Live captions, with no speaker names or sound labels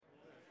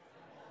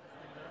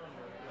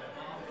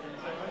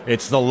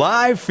It's the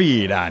live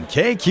feed on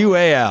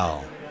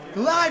KQAL.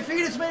 The live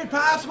feed is made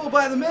possible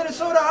by the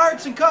Minnesota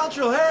Arts and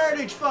Cultural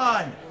Heritage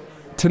Fund.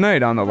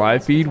 Tonight on the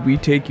live feed, we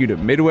take you to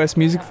Midwest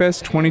Music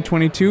Fest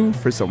 2022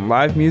 for some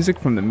live music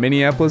from the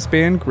Minneapolis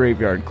band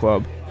Graveyard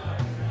Club.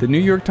 The New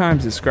York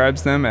Times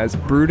describes them as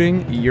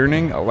brooding,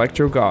 yearning,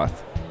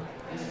 electro-goth.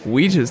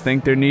 We just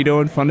think they're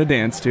neato and fun to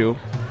dance to.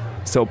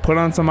 So put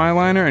on some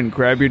eyeliner and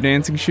grab your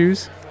dancing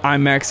shoes.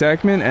 I'm Max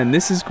Ackman, and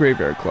this is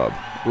Graveyard Club,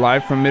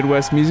 live from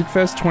Midwest Music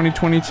Fest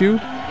 2022,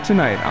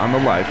 tonight on the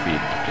live feed.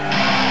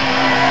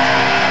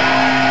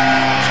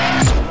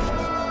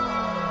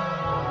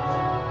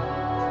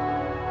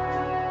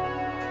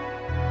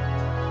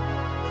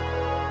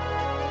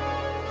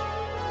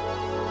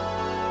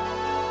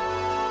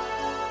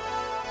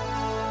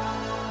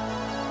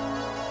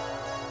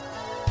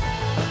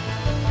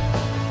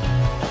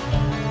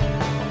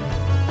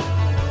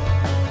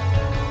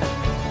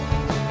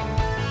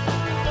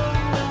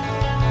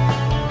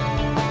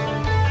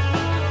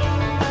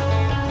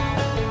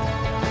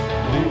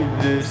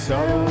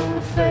 I don't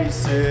wanna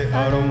face it,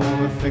 I don't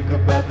wanna think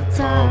about the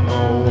time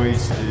I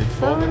wasted.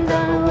 Falling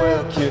down a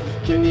well,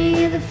 can you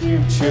hear the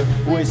future?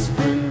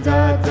 Whispering,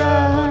 die,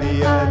 die,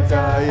 honey, I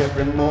die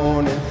every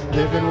morning.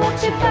 Living,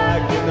 want you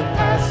back in the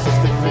past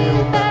just to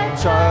feel back.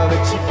 Trial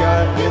that you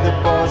got, you're the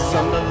boss,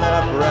 I'm the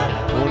lab rat.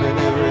 One in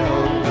every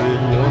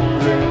 100,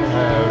 wondering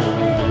how to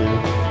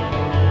live.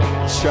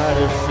 Try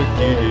to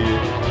forget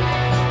it,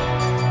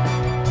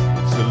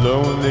 it's a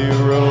lonely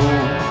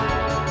road.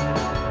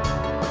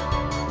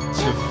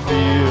 To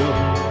feel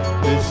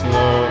this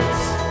loss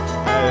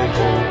at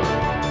home.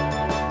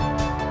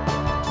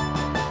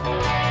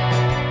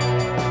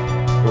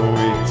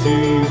 Where do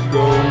you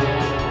go?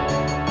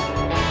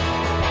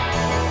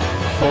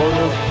 Fall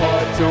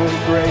apart, don't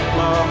break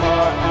my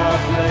heart. I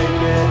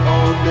blame it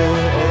on the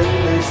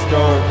endless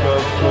dark.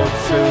 I've fought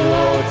too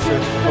hard to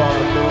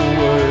find the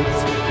words.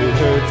 It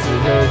hurts,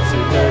 it hurts,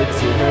 it hurts,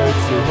 it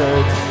hurts, it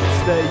hurts.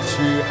 Stay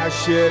true, how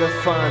should I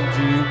find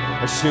you?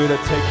 Or should I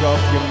take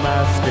off your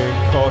mask and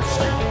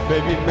costume?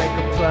 Maybe make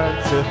a plan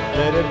to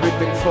let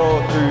everything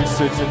fall through.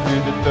 Searching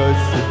through the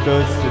dust, the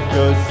dust, the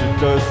dust, the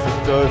dust, the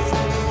dust.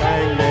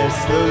 Hang there,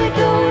 slowly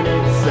going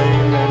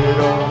insane. Let it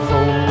all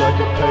unfold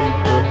like a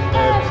paper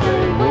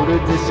airplane. What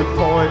a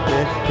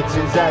disappointment, it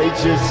turns out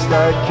you're just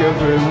like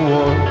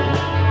everyone.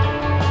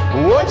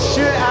 What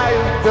should I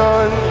have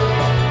done?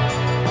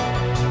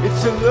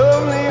 It's a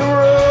lonely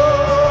road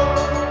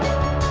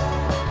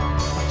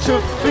to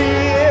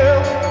feel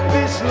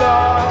this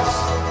loss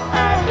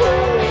at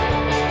home.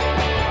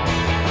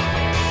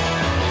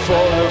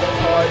 Fall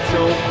apart,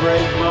 don't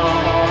break my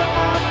heart.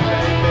 I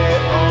blame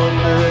it on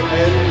the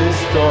endless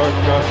dark.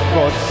 I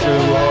fought so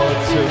hard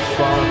to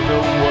find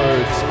the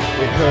words.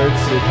 It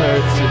hurts, it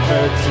hurts, it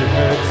hurts, it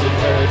hurts, it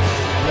hurts.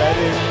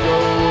 Letting go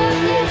of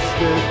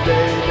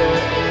yesterday, the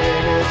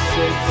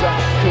innocence I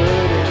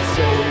couldn't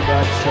save.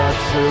 I tried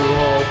so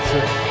hard to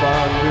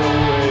find a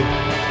way.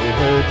 It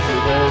hurts,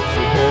 it hurts,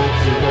 it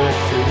hurts, it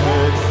hurts, it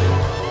hurts.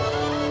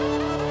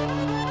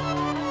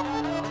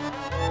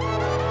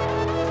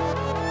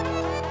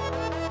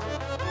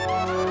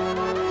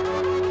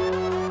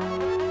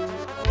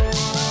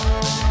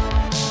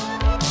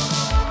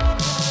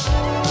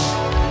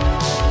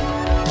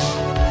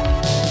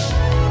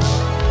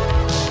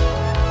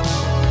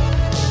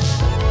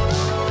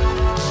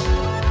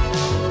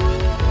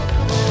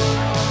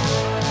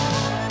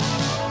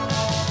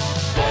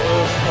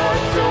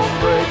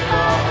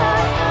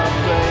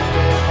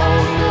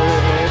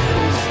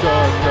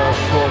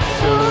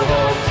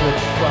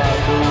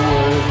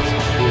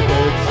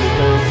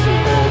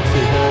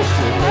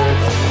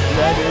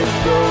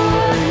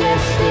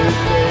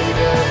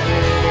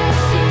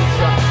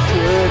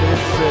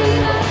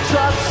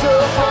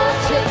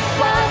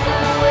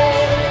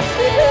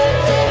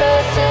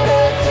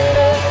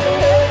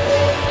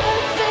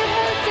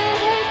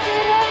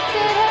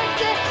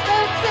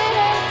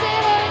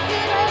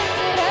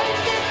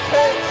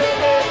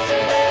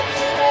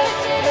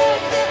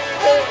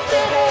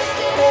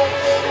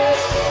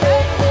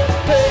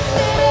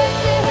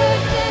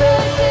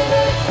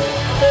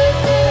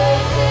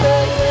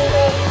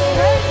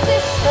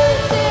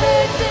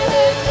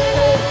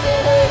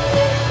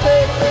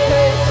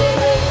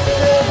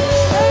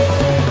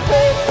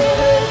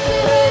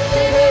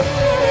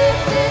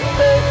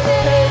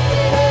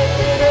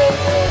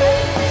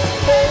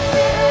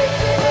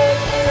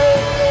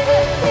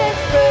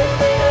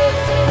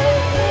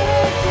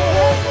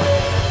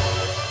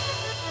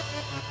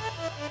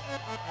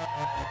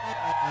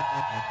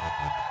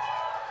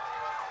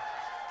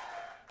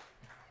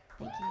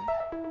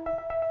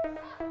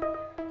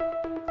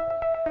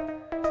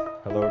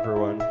 Hello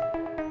everyone,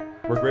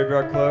 we're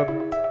Graveyard Club.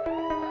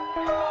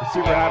 We're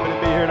super happy to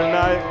be here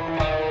tonight.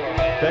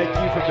 Thank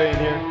you for being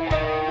here.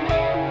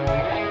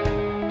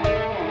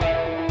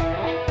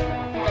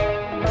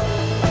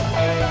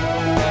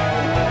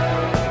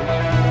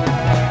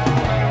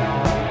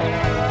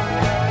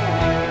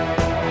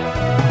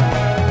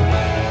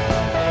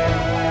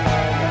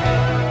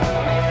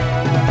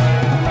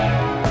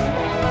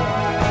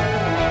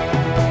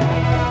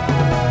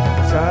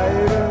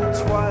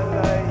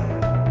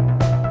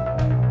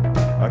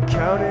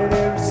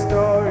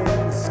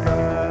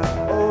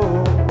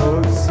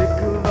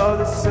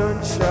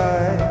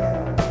 sunshine.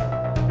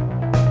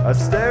 I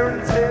stare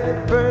until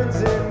it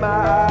burns in my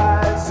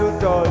eyes. Oh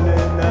darling,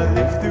 I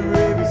live through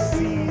every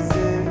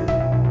season.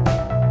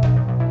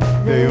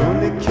 They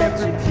only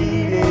kept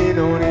repeating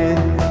on it.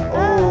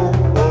 Oh,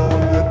 oh,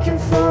 looking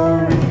for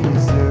a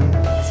reason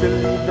to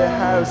leave the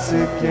house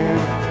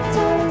again.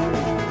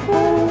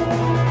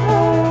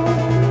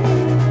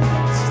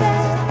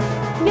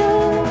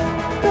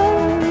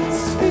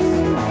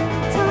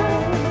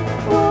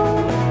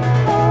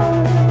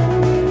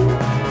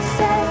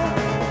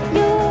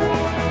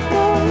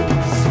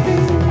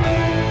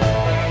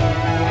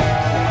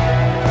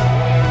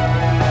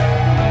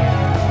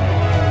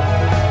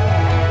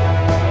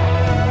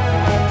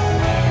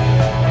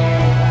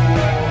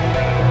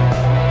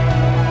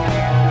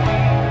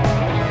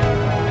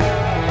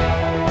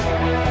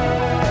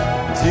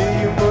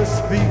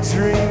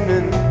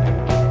 Dreaming,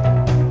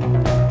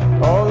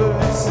 all of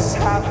this has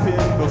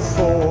happened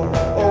before.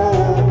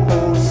 Oh,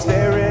 oh,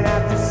 staring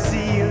at the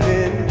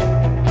ceiling,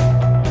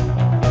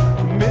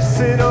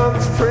 missing all the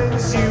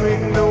friends you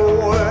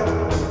ignore.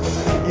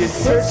 You're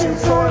searching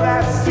for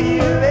that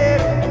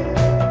feeling,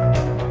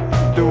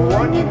 the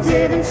one you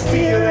didn't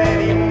feel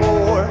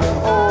anymore.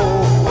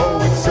 Oh,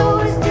 oh, it's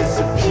always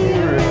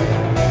disappearing.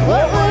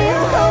 What were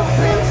you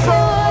hoping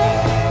for?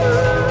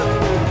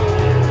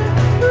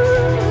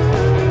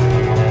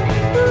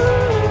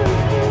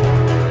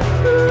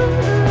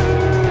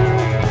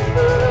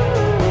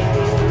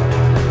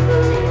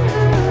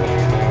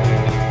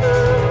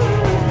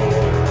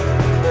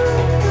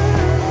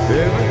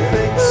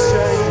 Everything's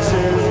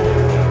changing,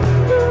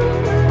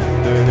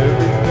 then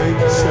everything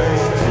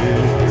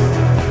changes.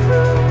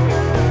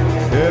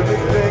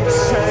 Everything's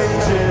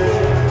changing,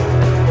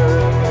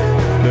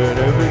 then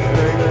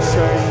everything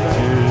changes.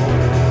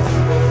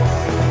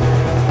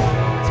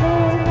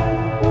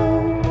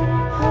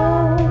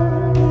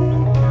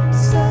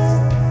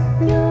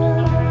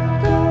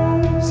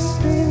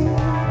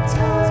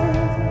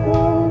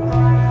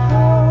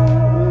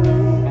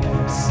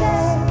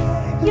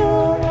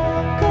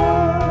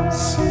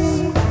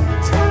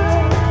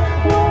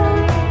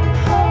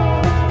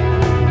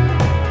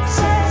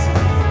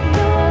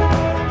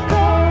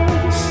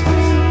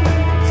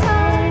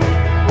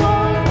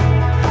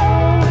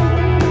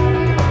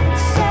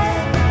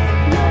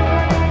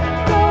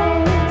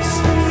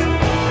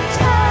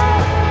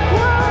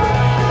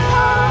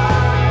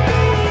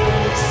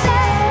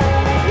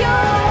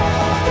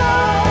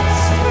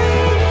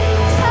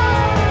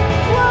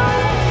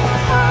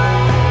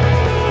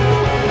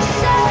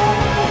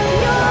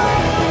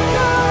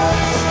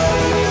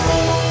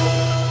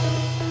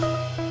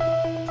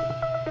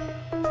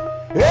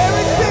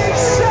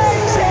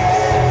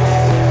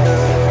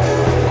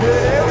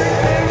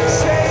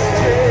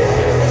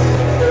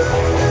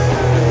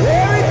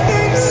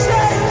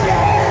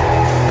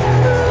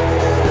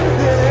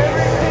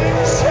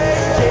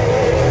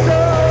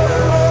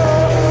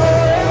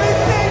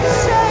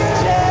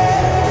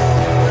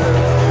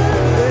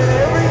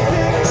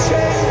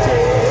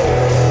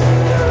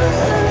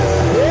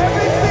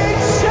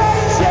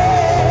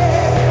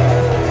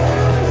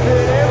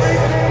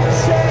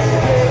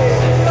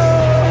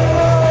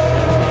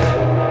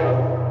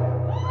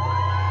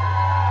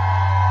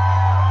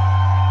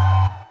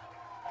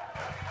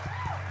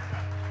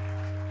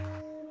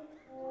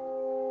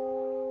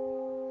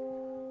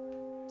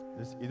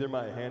 Either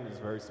my hand is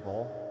very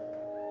small,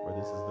 or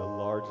this is the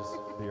largest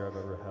beer I've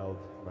ever held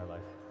in my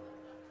life.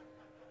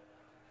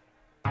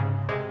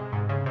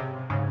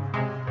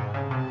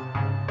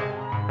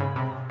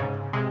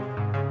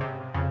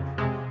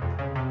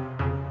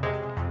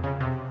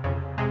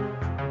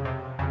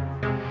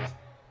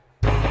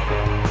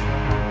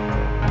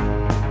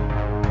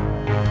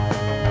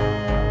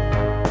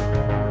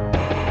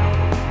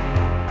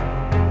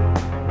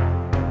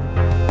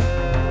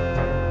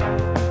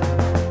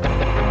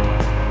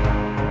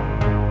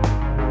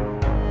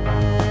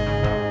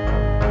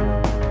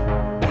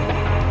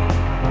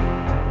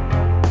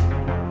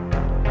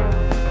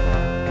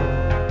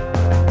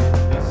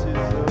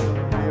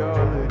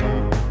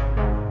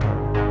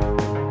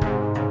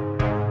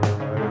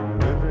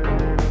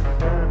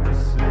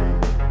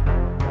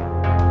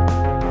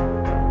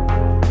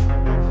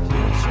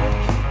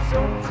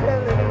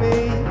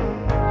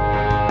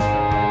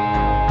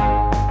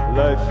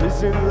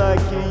 Isn't like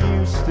it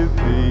used to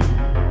be,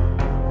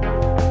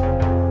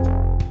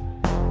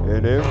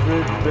 and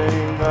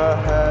everything I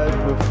had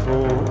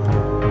before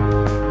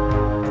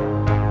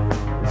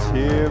is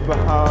here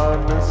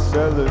behind the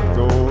cellar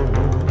door.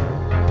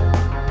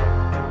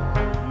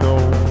 No,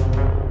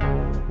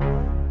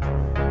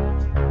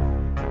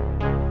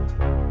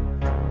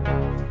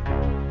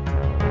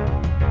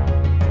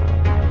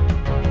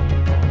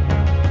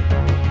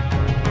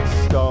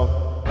 stop.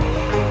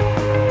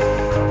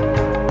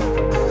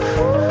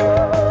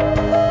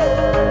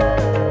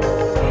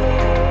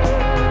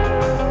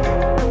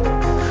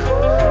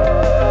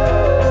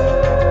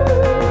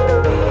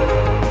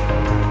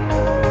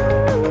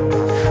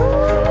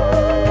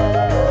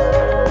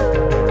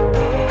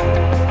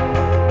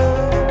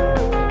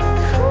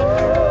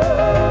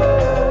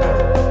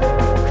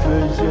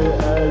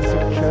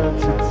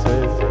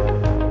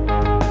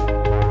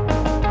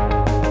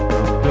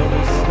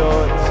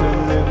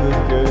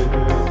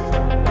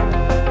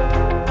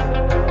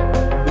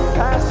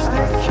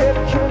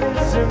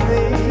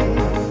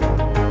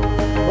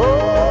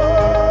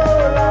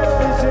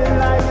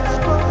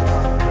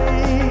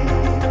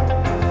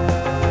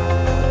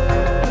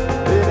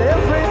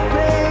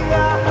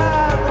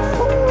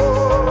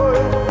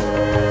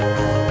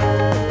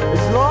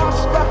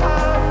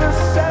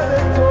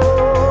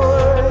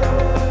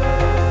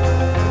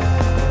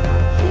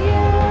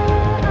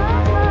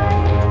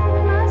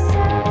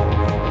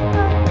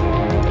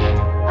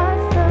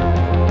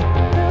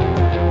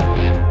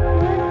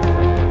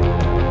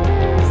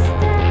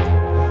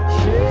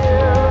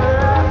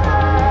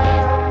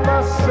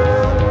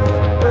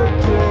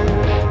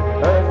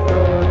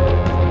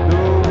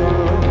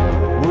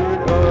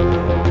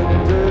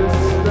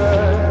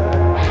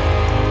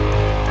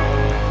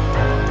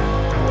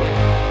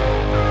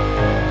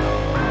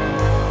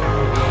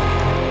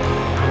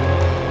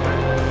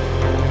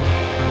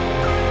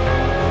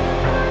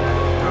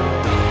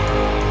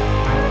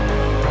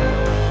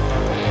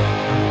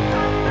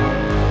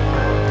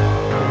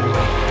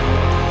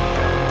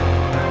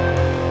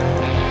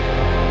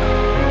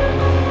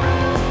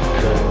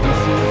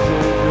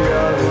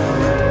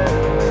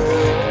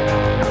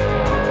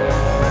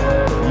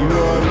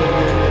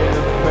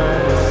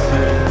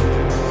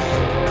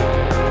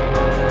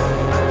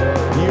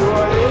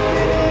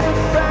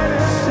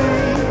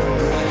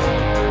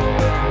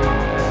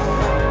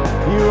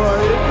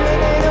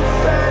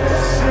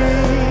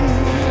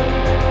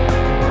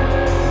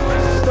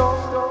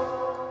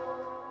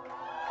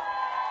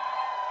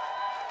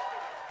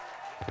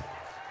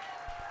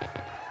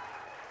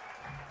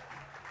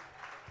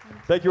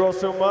 Thank you all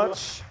so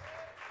much.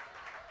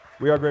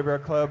 We are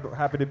Graveyard Club. We're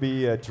happy to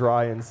be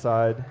dry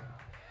inside.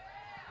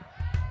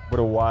 What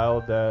a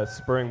wild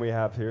spring we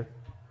have here.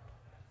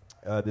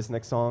 This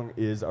next song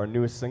is our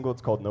newest single.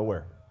 It's called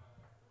Nowhere.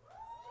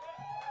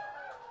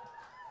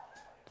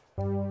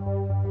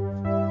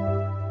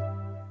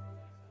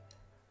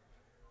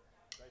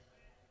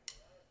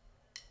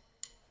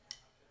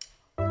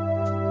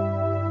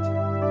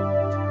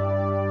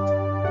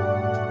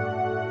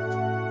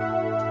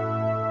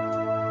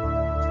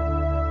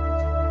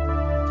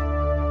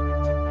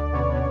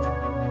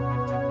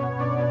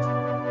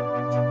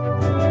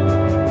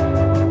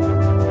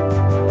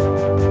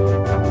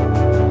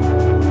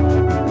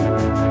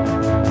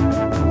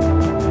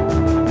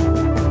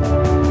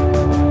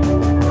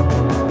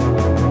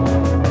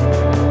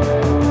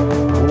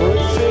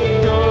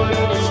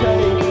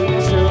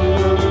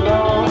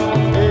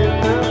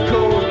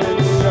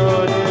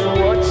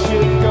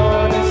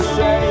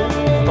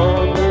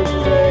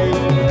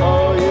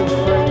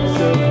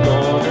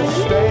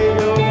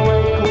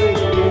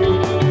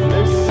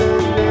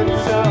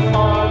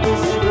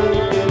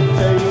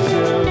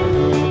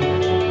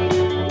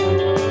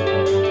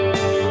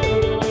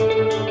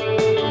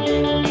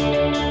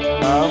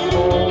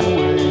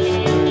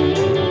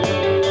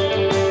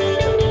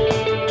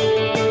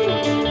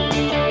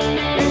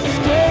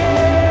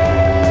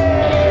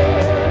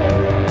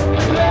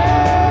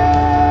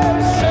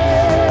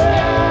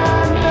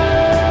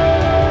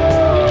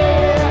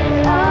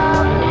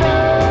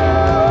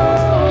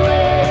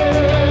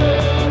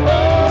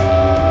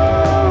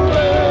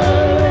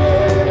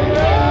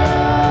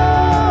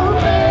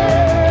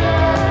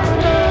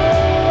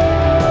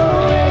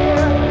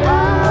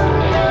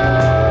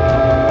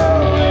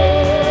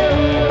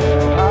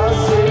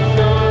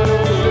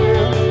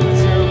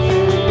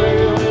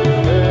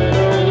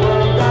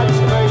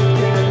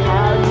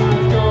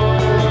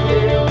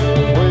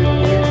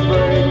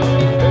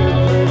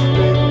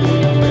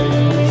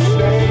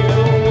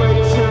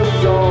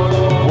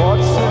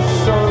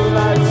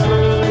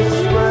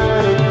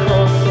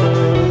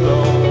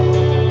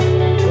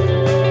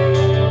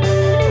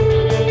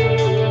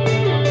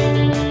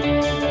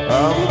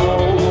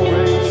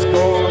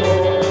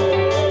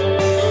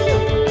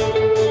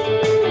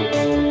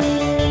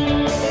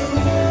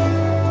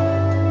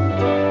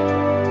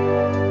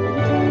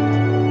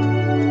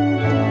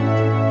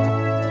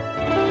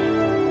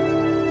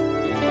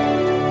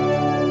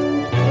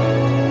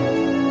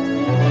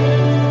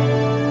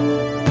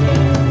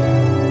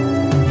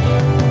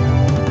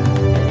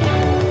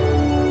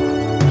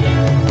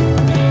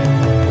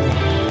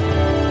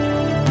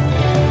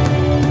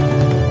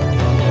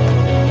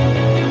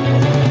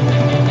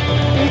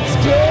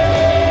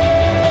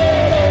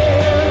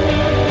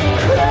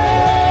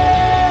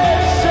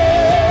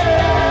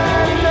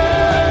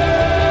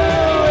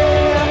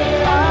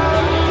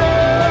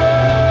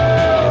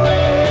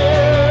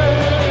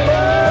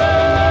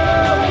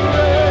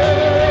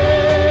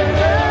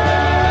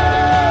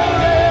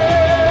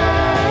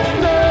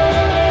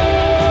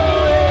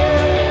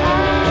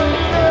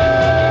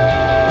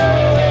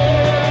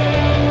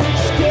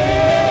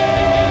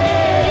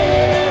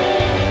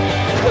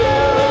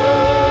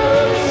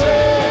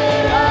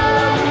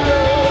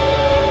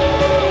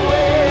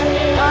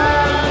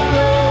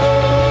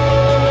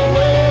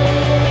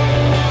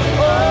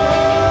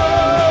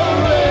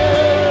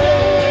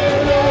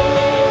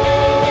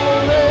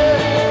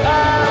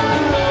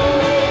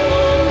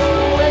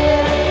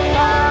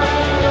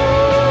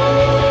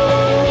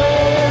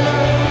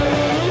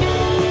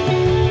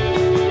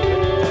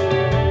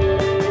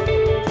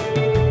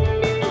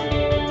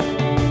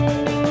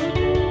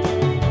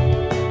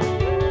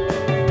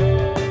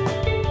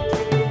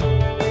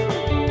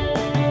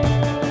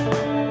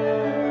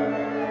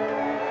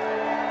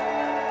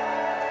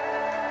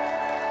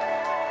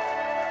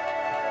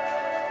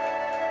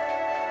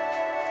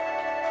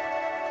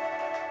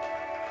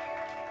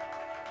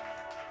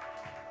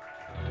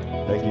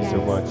 Thank you so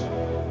much.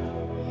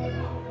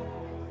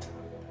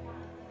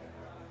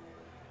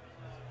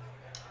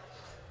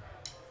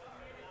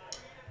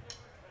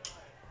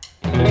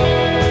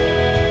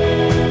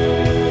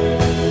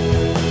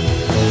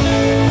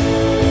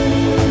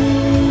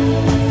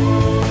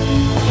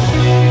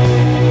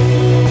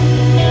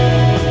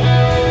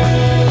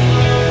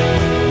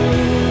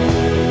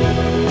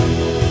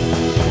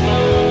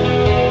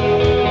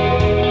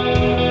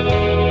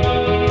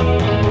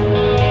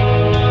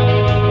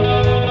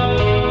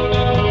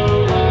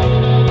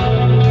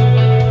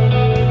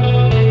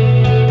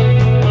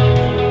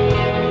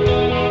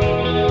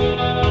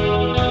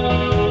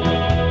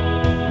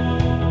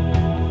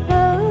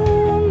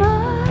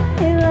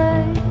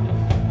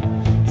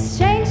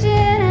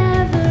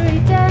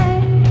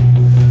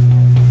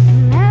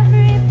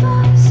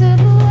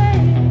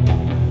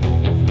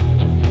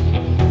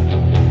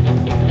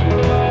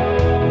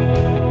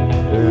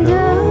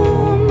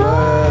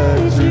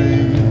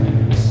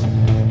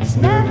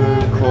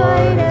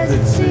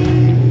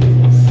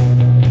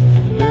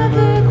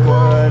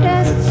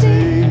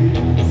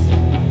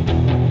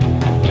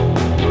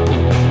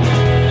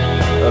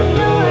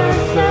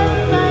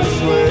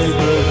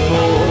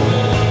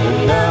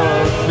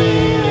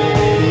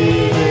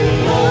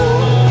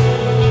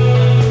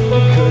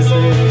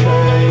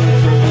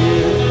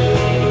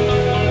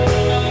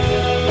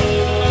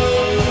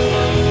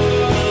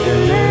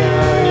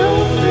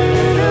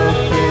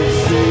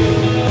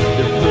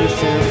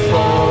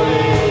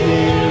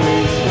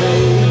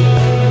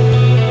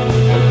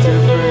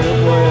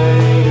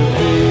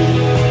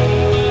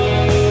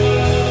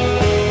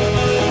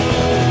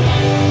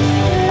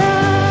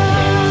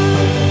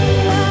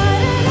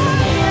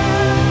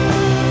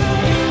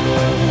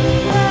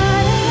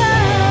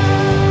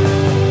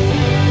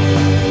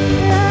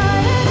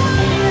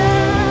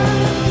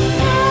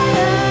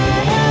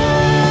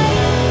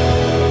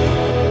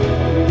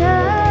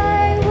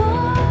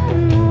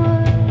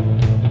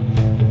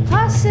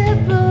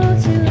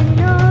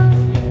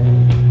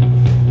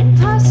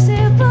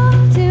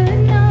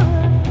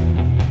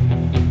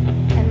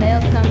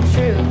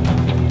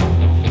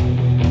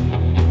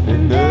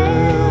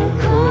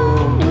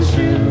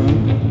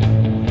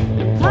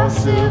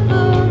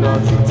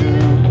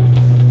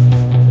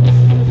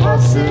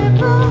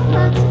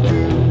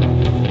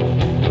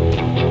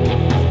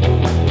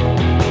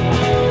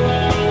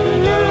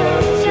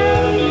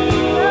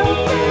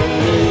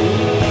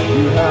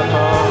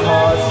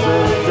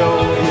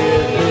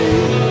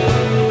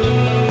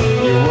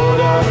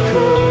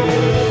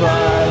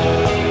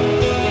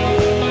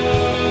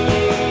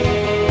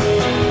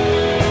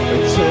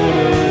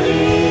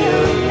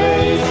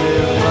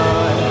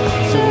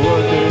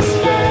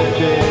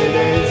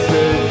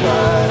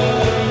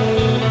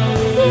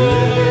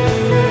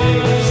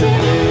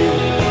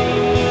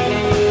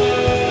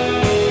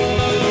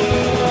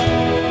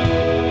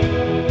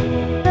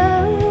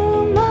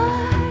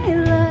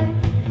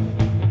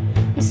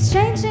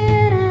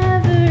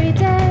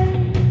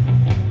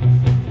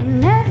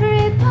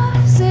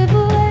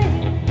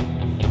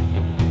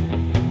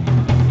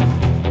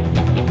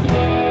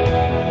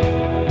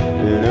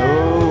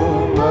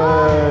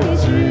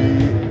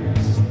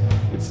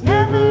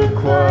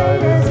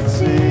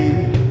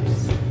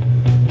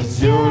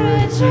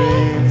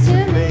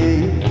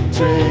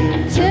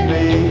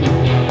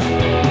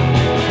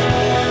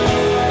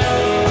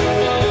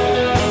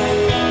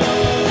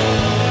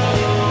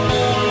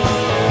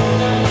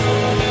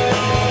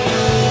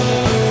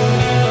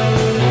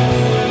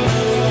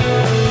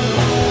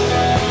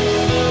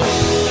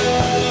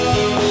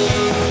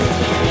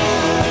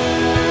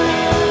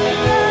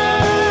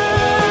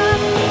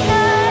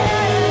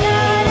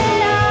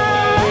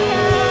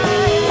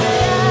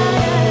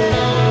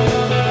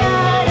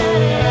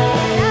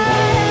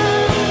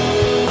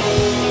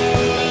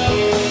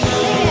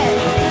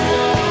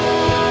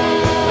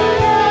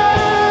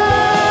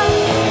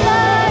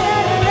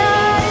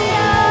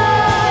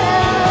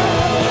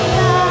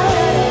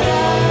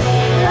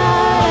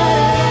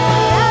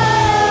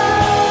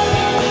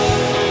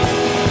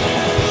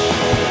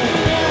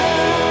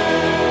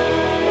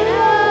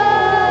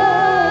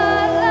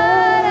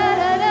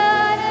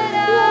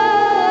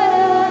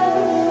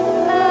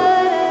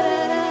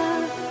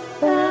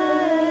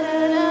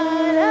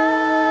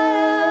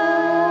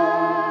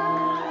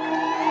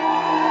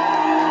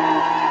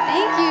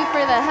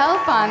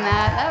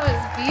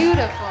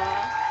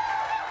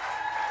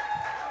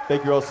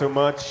 Thank you all so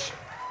much.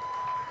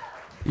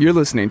 You're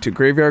listening to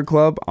Graveyard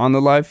Club on the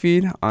live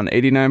feed on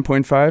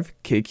 89.5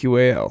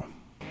 KQAL.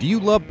 Do you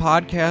love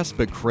podcasts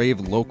but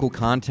crave local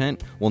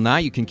content? Well, now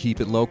you can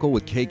keep it local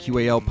with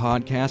KQAL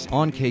Podcasts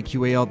on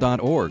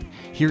KQAL.org.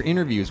 Hear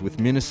interviews with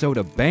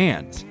Minnesota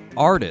bands,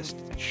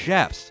 artists,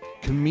 chefs,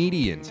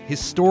 comedians,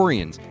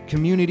 historians,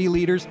 community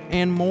leaders,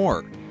 and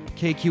more.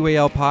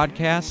 KQAL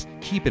Podcasts,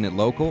 keeping it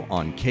local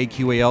on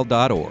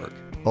KQAL.org.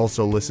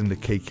 Also listen to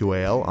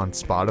KQAL on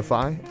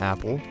Spotify,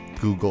 Apple,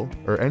 Google,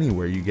 or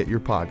anywhere you get your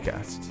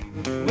podcasts.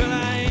 Well,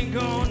 I ain't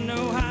going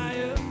no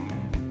higher.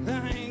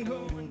 I ain't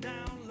going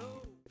down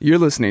low. You're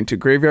listening to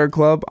Graveyard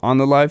Club on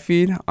the live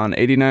feed on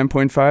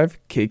 89.5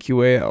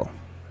 KQAL.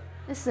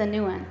 This is a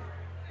new one.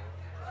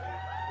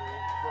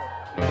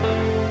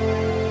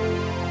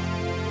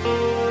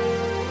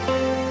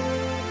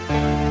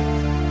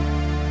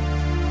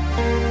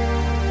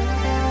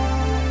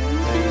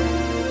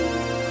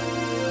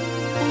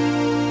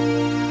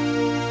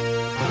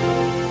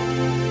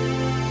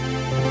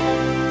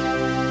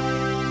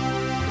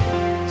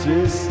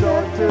 Just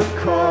start the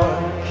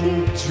car,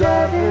 keep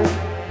driving.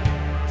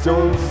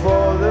 Don't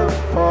fall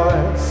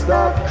apart,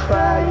 stop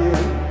crying.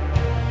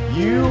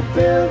 You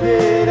build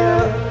it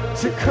up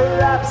to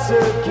collapse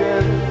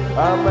again.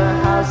 I'm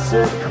a house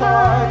of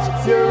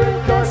cards, you're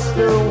a gust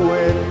of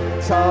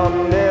wind.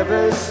 Time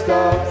never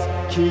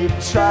stops, keep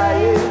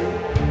trying.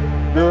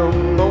 The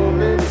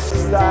moment's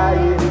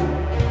dying.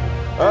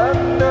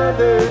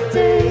 Another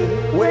day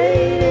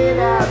waiting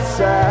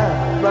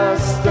outside. My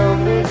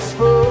stomach's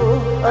full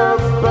of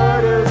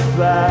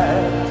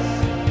butterflies.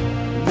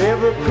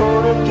 Never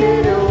gonna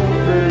get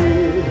over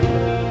it.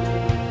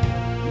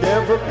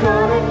 Never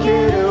gonna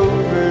get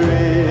over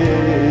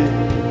it.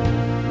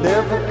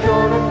 Never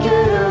gonna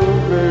get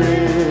over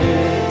it.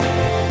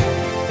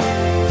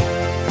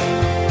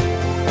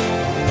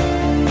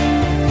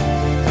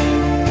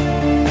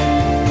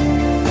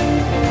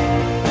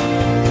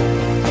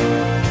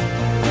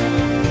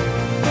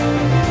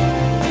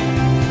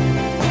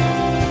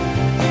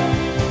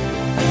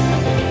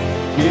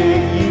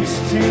 Get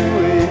used to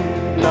it,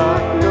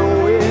 not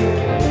knowing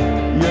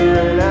you're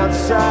an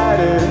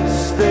outsider.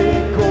 Stay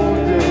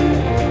golden.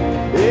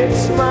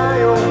 It's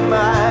my own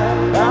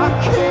mind. I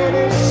can't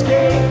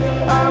escape.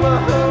 I'm a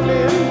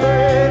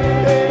hummingbird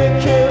in a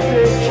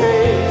gilded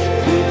cage.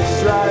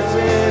 It's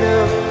rising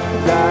up,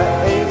 that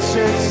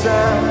ancient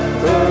sound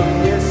of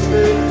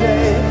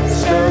yesterday,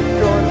 stuck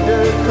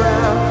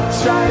underground.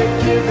 Try to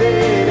give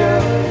it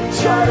up,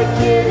 try to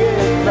get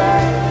it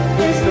back.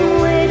 There's no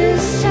way to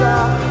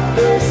stop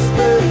this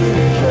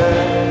burning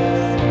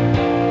curse,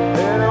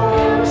 and I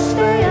wanna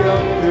stay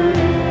under it.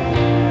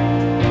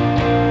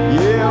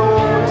 Yeah, I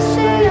wanna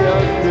stay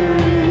under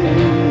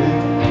it.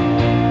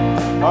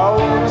 I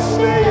wanna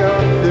stay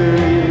under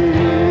it.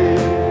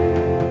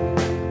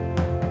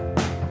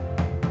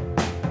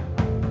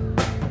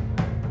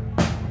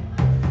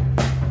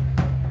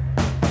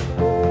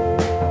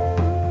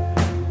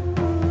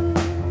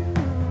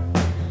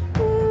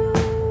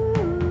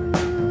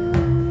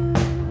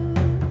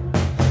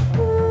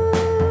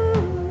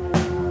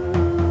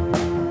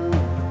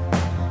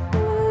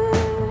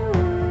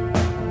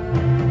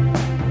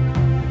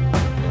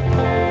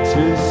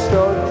 Just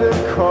start the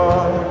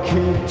car,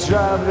 keep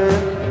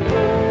driving.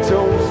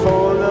 Don't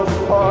fall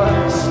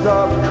apart,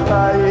 stop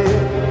crying.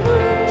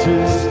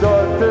 Just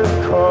start the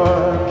car,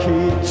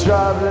 keep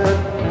driving.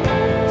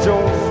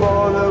 Don't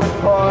fall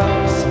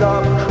apart,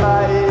 stop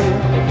crying.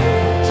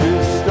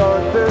 Just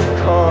start the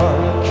car,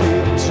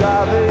 keep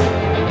driving.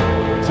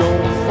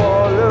 Don't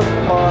fall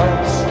apart,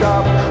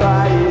 stop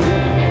crying.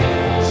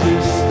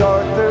 Just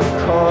start the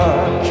car,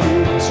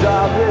 keep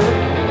driving.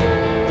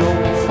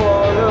 Don't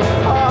fall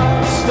apart,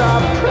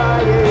 stop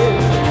crying.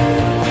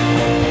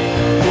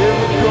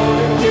 Never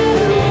gonna get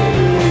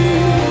over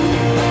it.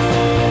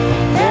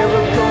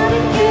 Never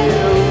gonna get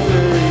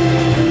over it.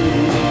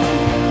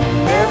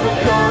 Never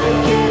gonna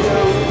get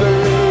over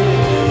it.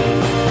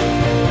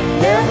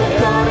 Never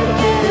gonna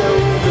get over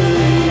it.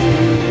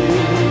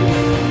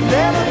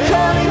 Never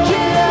gonna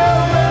get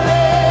over it.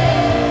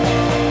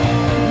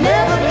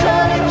 Never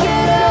gonna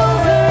get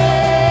over it.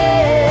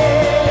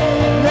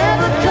 Never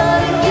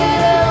gonna get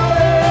over it.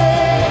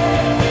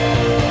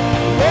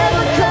 Never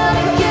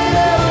gonna get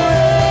over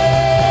it.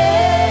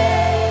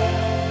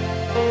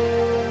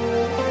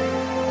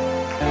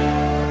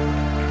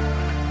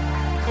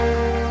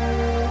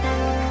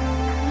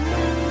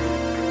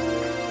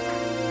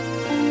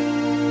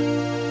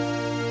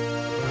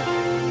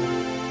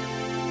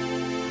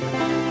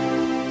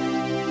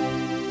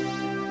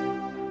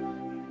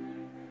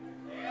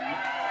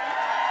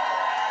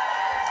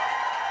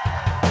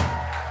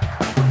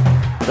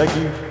 Thank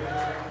you.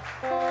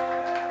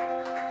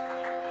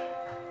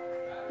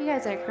 You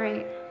guys are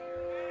great.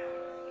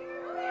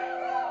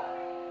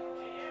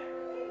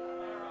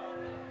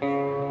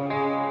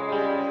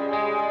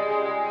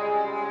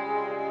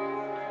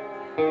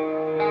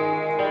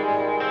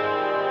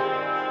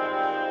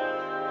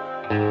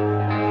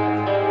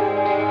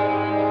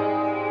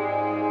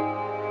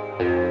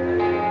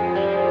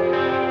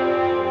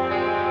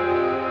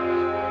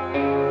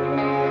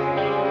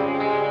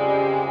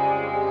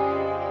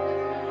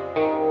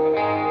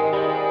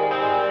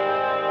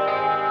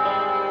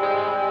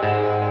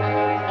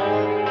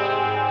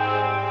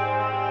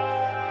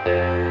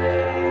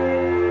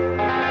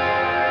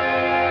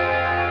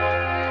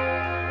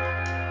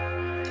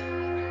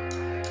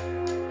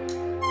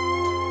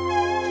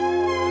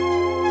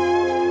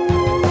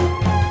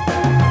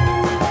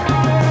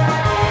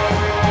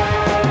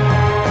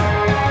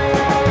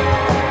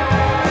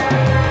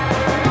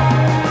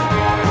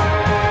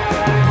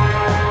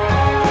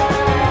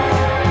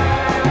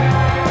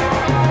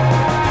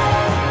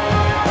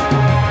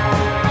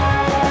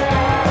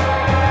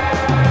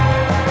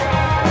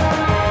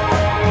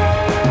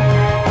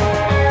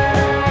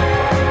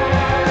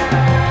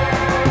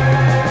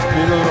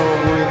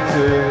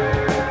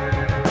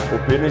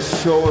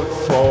 show and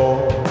fall,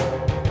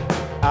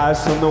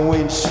 ice on the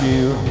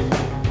windshield,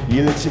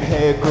 you let your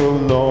hair grow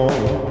long,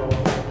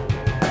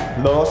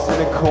 lost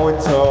in a coin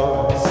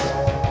toss,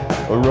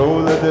 a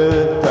roll of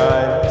the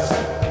dice.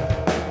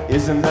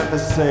 Isn't that the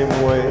same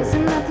way?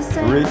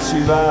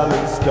 Richie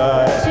Valens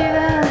died. It's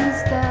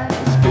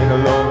been a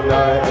long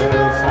night and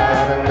I've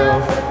had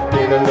enough.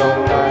 Been a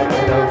long night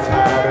and I've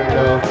had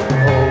enough.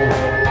 Oh,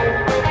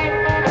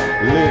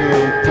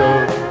 little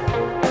dove.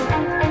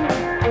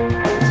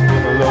 It's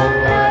been a long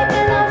night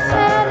and I've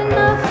had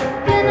enough.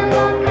 Been a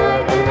long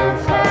night and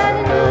I've had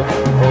enough.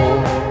 Oh,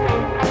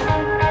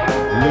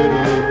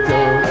 little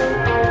dove.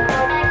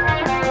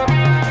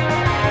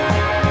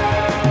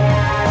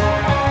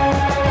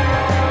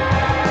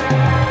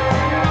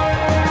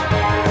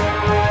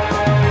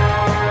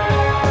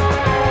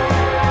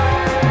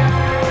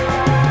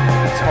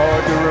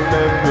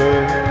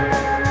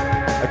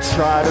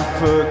 Try to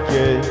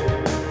forget.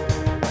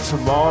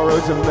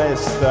 Tomorrow's a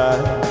mess that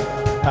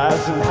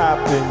hasn't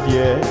happened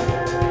yet.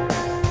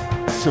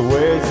 So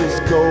where's this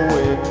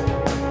going?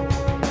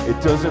 It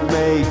doesn't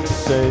make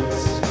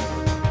sense.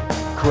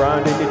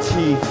 Grinding your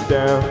teeth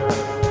down,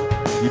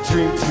 you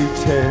dream too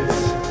tense.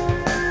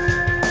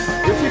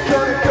 If you're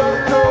gonna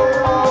go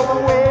all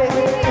the way,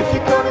 if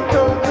you're gonna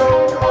go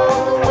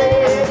all the way,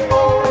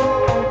 oh,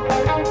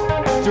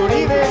 don't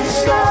even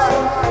start.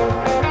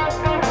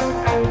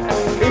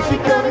 If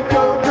you're gonna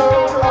go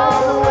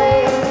all the way,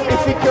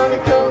 if you're gonna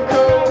go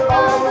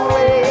all the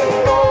way,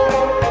 oh,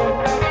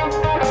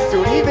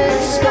 don't even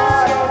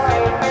start.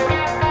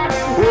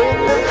 When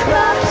the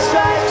clock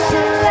strikes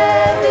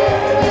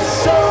 11, your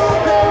soul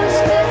goes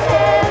to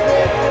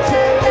heaven.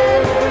 Tell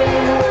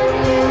everyone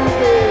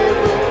you've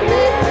ever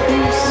met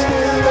you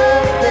still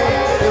love them,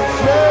 and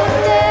float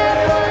there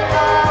for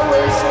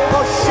hours,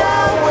 or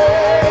shower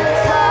in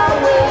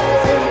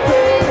flowers, and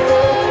pray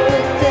for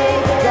the day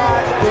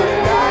that the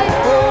night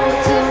won't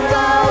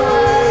devour.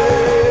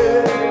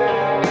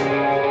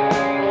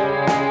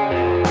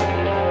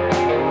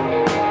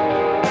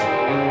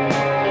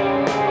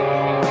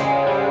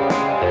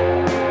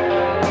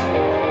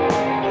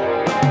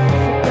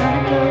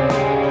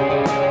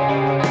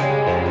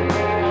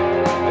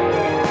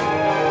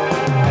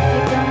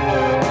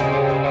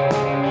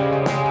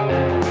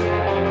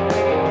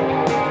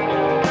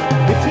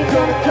 If you're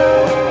gonna go,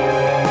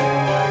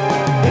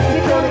 if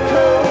you're gonna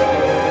go,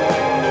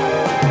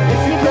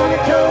 if you're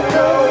gonna go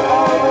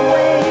all the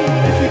way,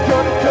 if you're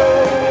gonna go,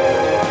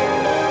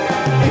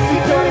 if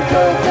you're gonna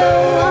go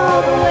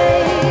all the way,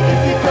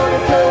 if you're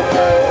gonna go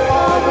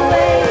all the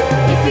way,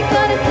 if you're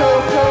gonna go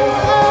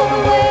all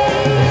the way,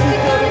 if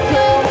you're gonna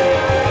go.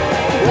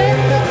 When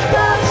the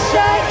clock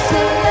strikes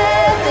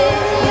 11,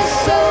 your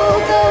soul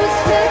goes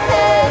to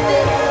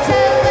heaven.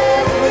 Tell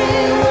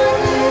everyone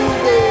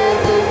you've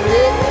ever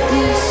met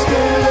you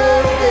still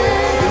love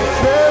them, and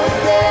float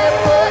there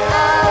for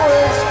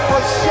hours,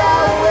 or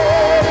shower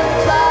in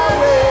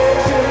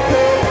flowers, and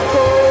pray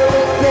for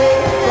the day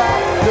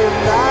that the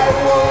night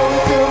won't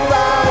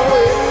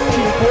devour.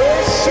 Keep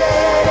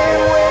wishing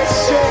and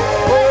wishing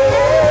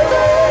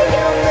wherever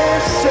you're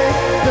missing.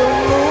 The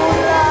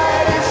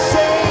moonlight is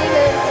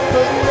singing,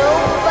 but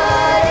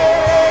nobody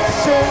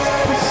listens.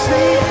 We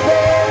sleep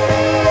in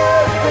the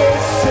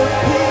abyss of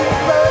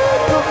people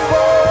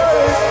before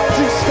us.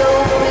 Just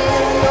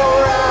open your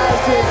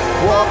eyes and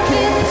walk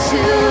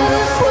into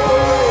the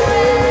forest.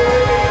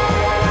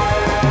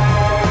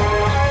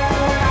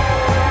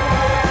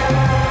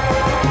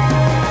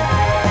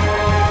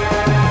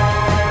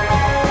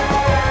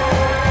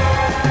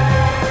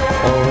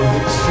 Oh,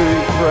 the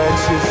tree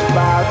branches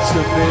bow to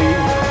me,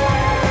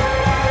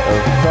 I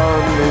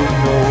finally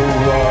know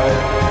why.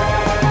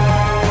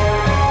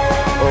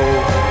 Oh,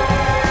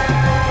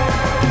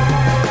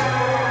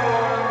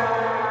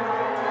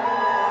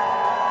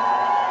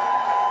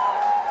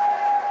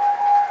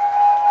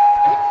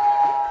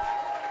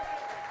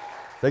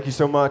 thank you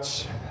so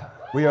much.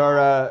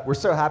 We're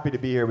so happy to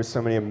be here with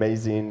so many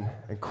amazing,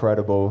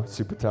 incredible,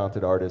 super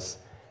talented artists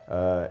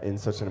in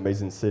such an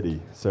amazing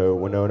city. So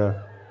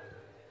Winona,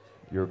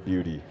 you're a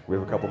beauty. We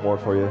have a couple more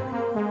for you.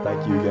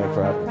 Thank you again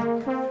for having us.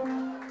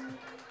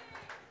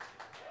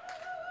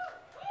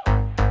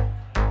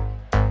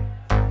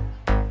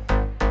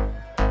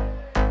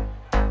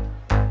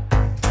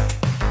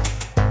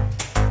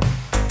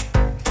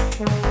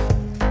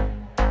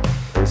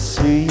 I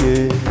see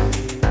it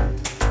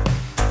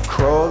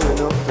crawling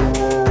up the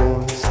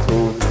walls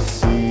towards the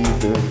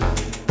ceiling.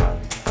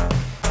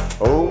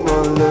 Oh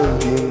my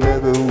love, you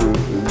never will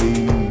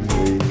believe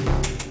it.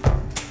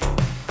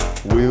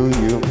 Will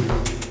you?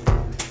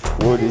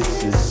 What is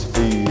this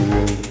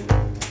feeling?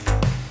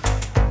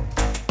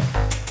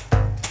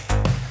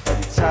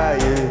 I'm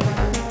tired,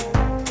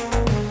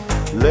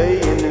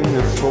 laying in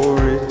the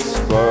forest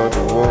by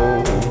the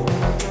wall.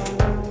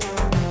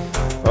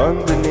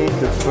 Underneath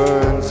the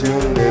ferns,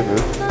 you'll never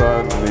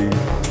find me.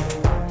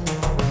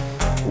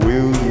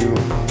 Will you?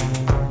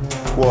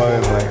 Why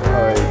am I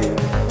hiding?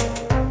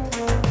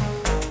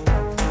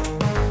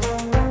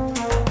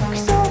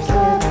 'Cause I've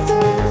slept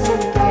in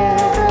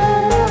together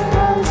in a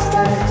house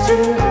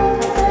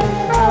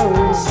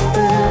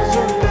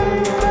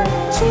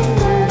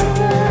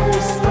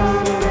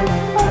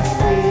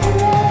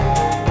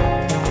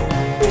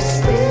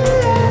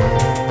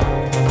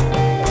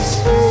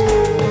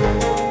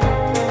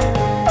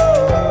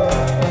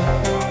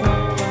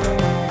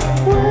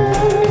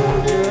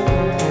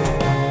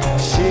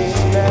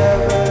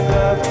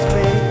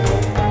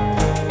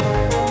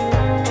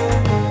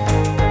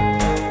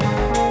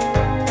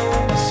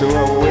So I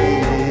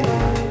waited,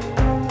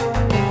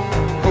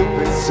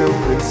 hoping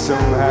something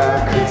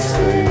somehow could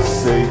stay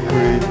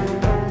sacred.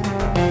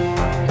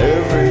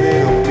 Every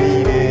little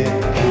meaning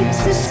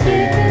keeps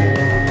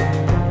escaping.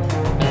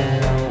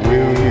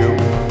 William,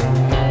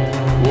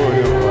 what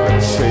am I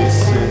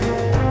chasing?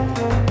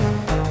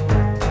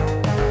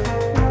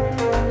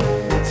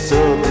 It's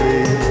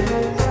ugly.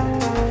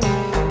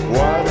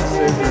 Why does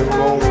every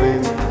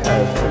moment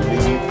have to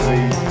leave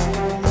me?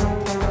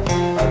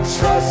 I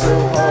try so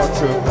hard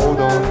to hold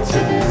on to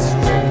this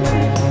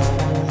memory.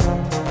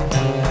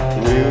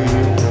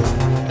 William,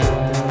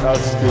 I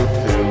still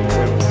feel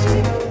empty.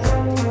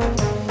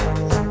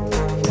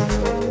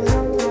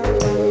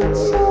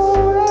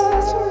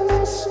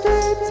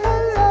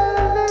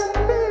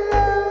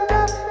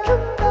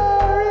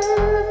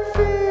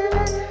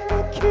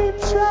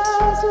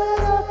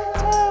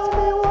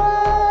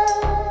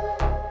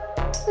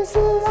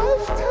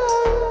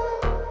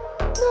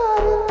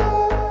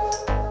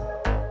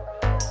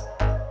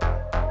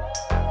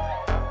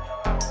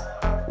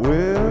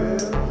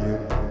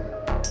 William,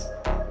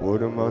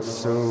 what am I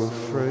so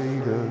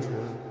afraid of?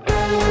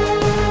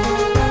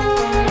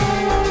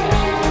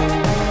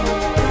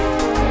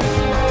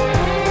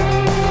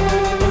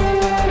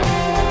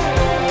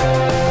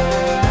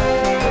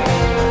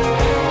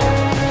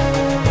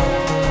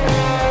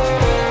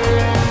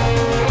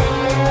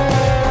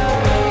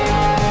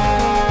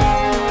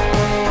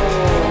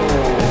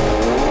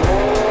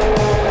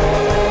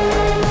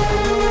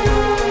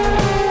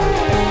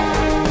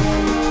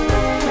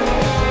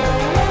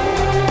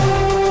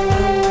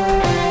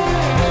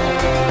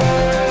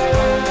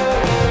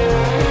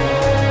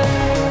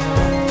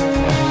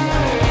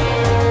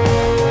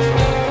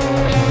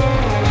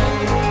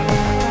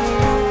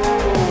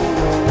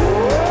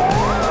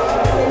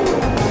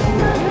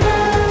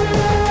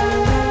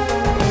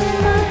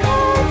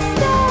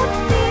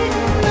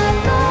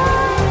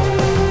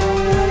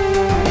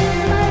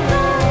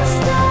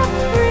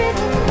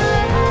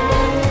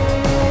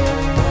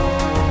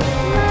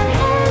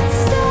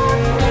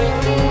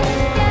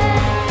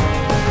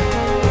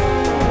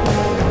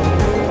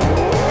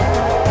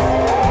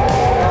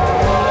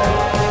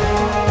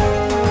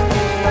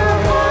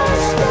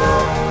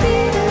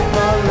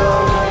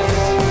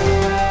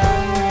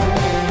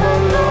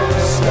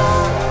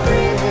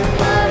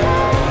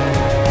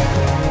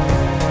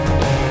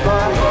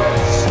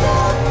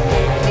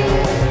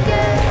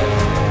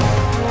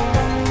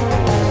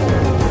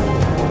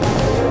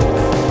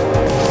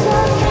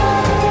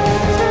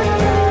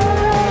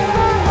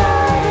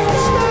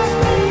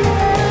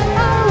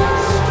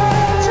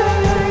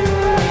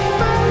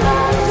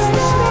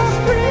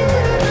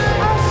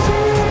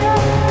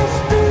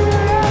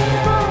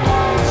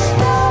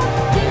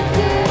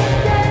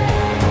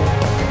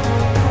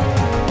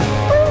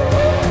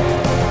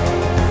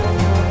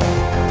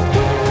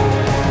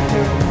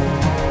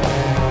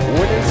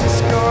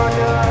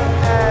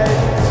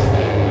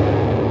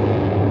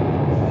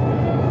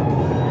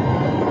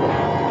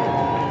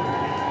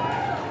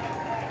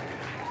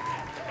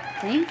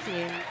 Thank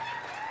you.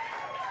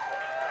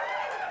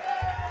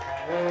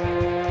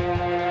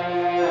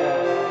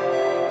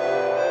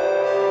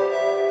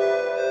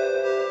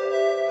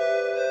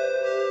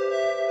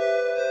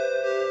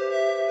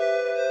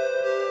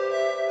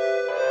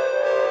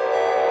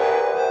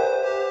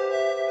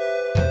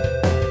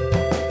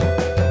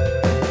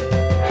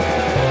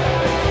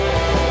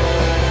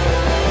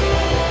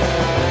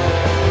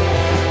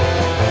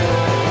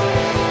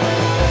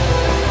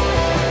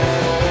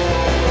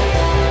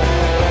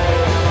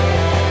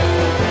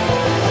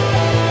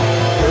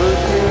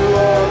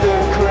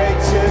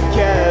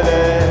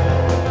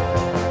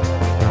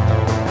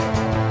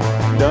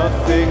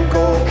 Nothing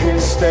gold can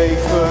stay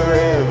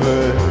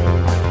forever.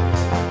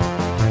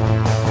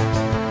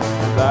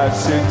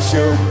 Life's a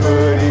joke,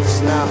 but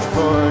it's not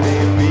funny.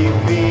 Meet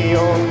me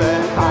on the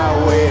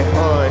highway,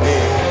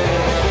 honey.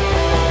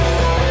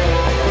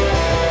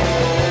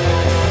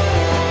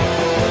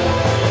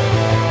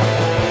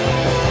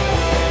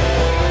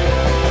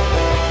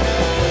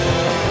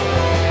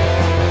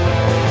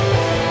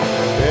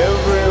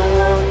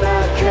 Everyone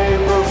that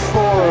came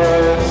before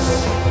us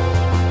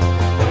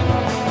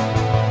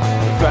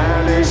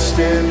vanished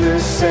in the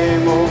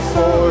same old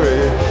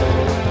forest.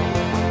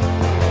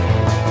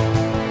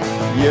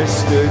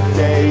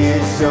 Yesterday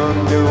is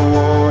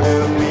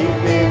underwater. Meet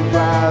me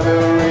by the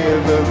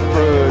river,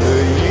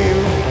 brother.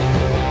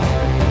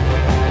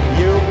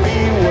 You'll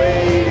be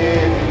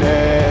waiting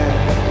there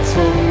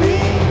for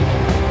me,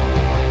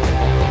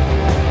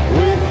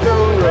 with the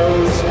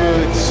rose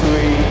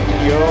between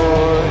your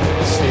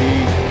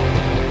teeth,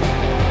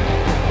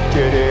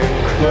 getting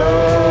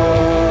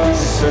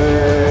closer.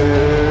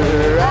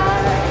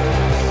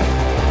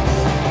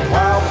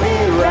 I'll be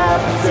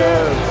wrapped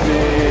up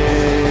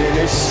in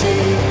a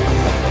sheet,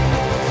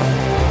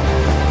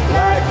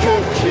 like a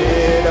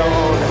kid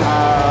on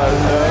high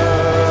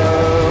love.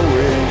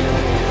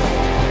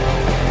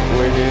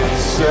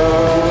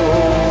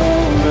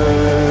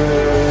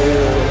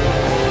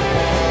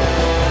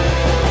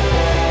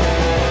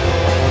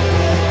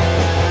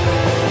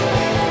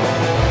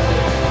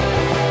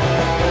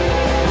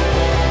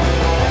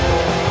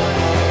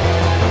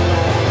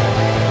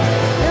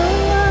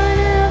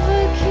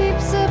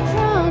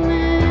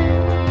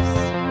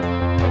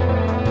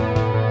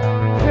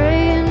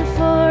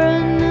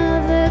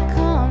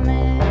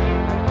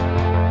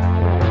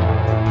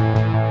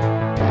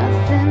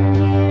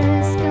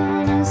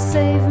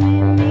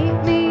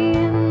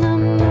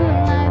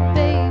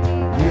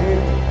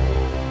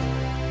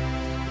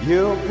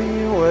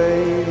 be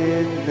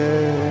waiting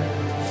there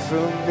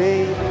for me,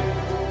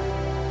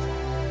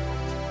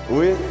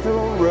 with a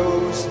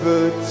rose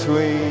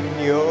between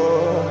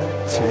your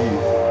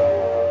teeth,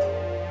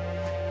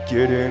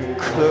 getting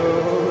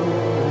closer.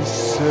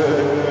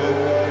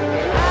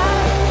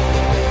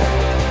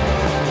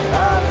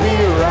 I'll be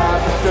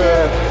wrapped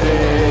up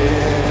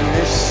in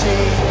a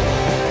sheet,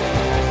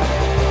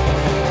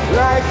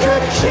 like a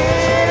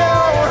kid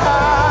on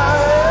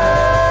Halloween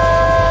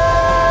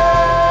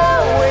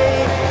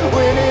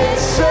when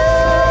it's over.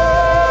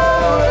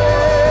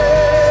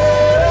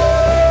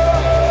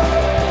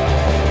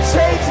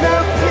 Take the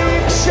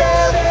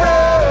picture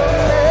from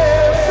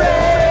their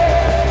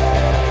frame,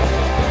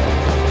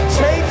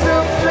 take the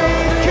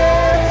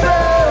flicker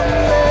from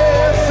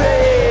their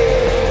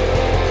face,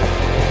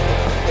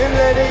 and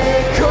let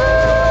it go.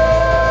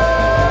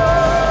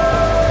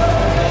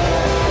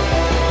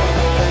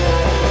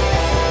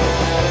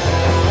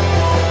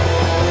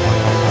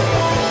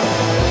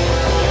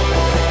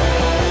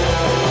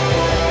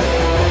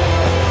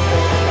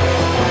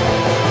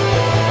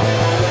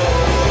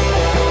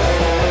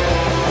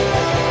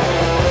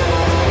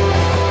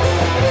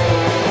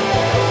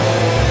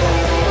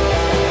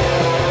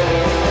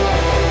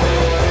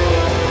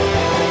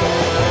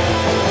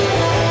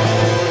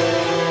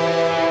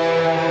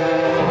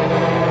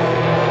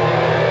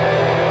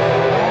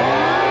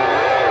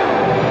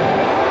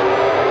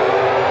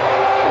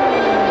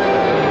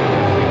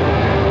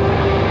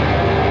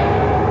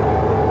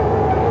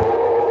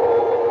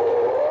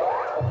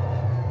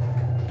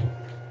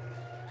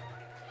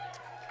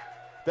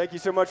 Thank you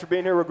so much for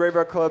being here with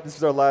Graveyard Club. This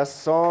is our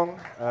last song.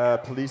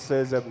 Police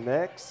is up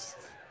next.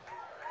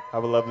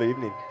 Have a lovely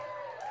evening.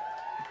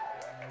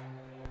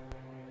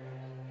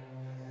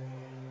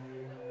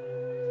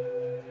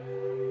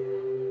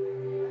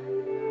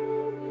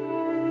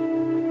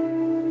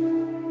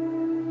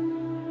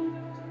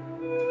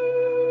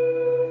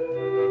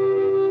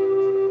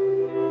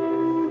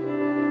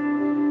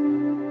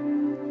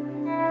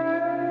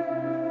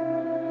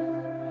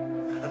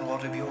 And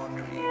what of your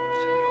dreams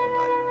and your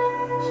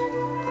nightmares?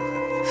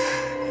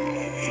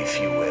 If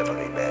you ever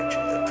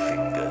imagine that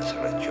fingers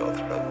are at your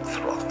throat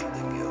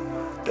throttling you,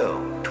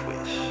 don't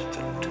twist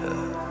and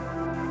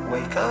turn.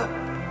 Wake up.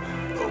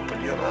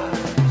 Open your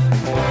eyes.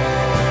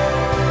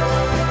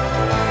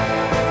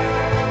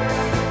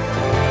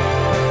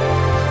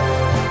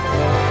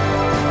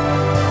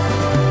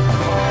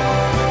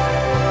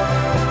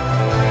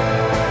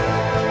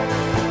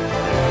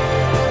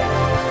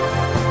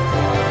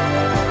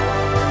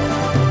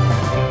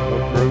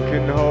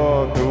 Broken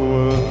heart, the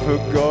world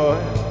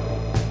forgot.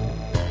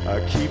 I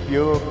keep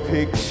your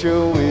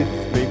picture with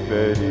me,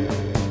 Betty.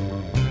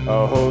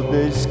 I hold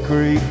this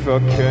grief I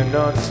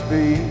cannot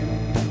speak.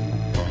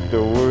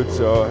 The words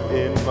are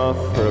in my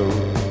throat.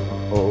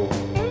 Oh,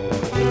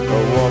 I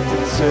walked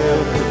until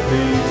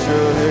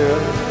Cathedral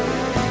Hill,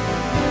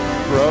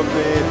 brought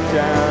me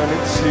down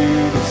into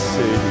the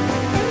city,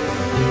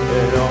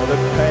 and all the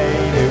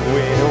pain it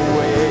went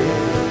away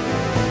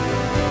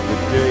the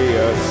day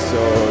I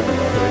saw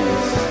your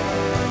face.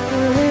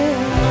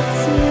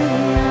 It's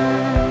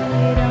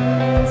midnight on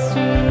Main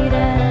Street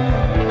and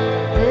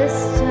this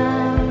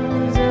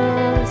town's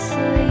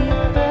asleep,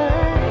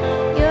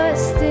 but you're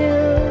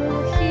still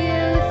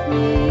here with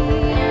me,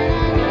 and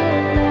I know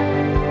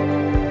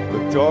that.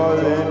 But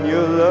darling,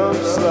 your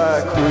love's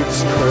like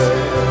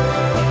witchcraft.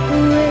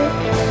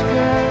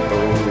 Witchcraft,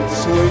 Oh,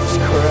 it's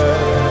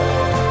witchcraft.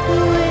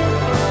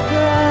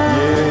 witchcraft,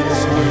 Yeah,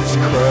 it's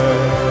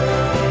witchcraft.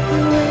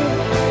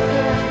 witchcraft,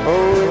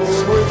 Oh, it's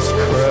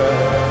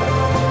witchcraft.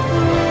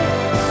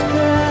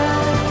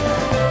 witchcraft.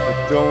 I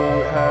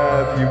don't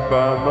have you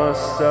by my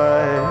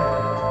side.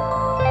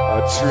 I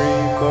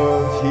dream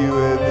of you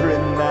every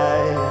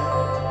night.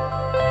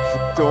 If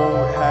I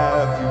don't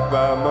have you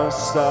by my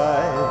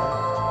side,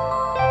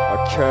 I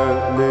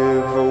can't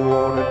live, I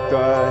wanna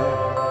die.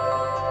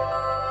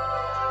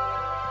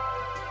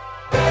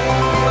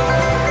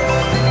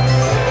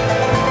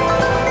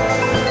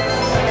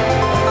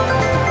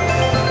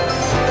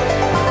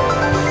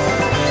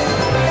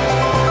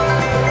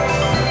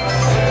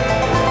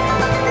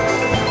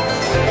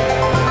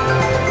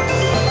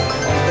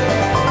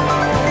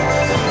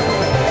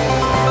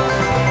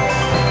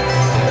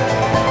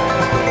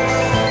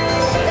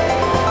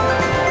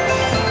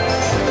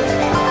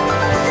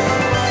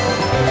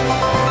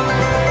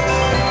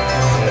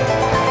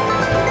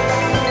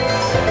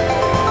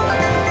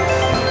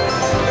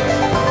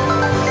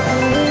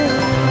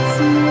 It's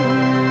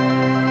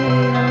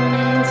midnight on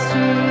Main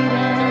Street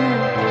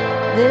and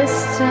this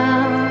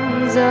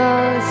town's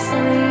all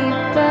asleep,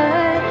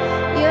 but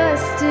you're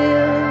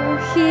still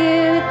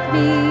here with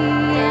me,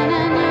 and I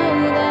know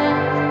that.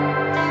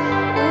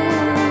 Ooh,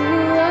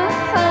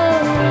 oh,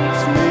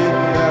 it's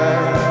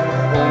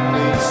Midnight on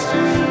Main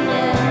Street,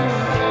 and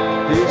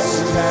this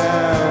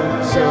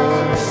town's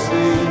all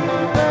asleep,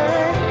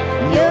 but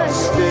you're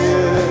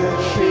still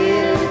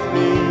here with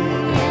me.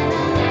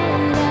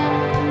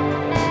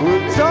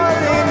 Well,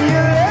 darling,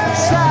 your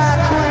lips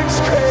like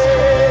witchcraft.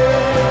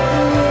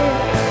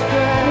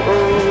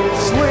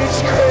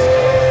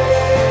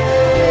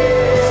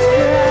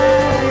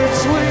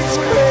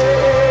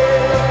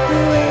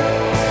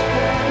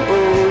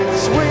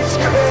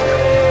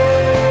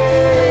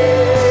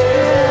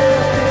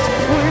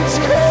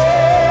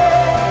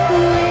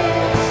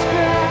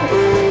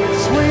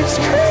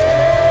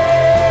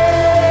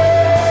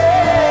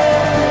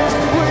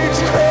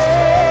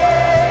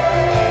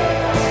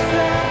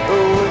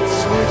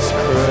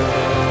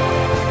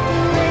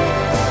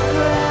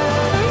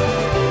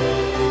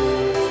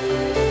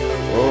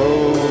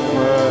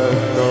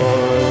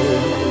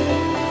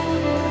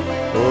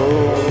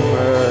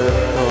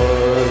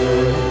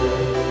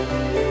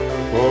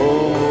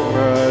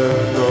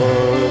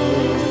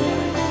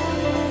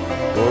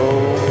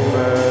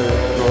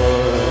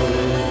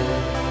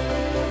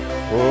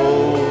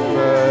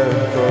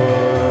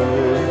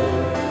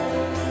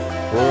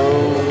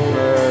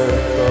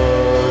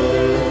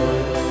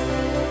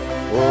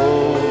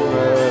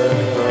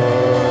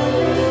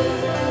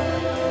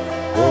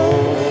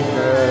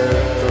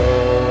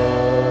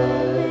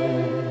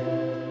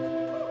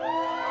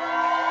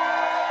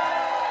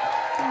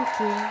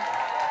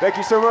 Thank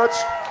you so much.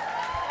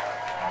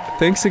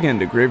 Thanks again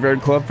to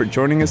Graveyard Club for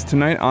joining us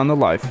tonight on the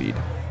live feed.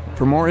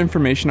 For more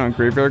information on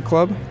Graveyard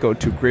Club, go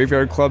to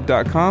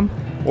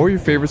graveyardclub.com or your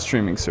favorite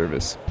streaming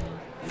service.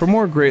 For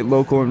more great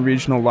local and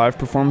regional live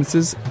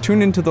performances,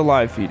 tune into the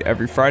live feed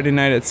every Friday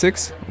night at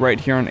 6, right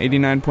here on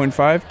 89.5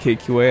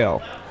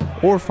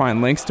 KQAL, or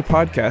find links to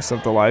podcasts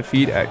of the live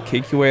feed at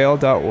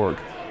kqal.org.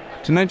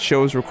 Tonight's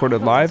show is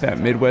recorded live at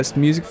Midwest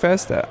Music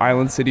Fest at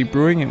Island City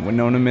Brewing in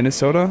Winona,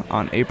 Minnesota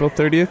on April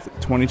 30th,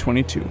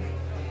 2022.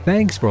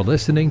 Thanks for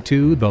listening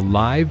to The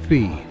Live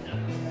Feed.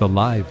 The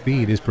Live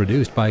Feed is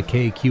produced by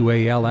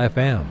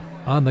KQAL-FM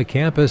on the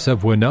campus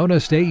of Winona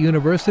State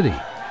University.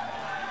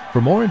 For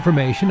more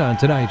information on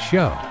tonight's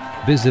show,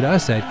 visit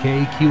us at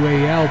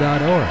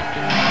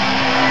kqal.org.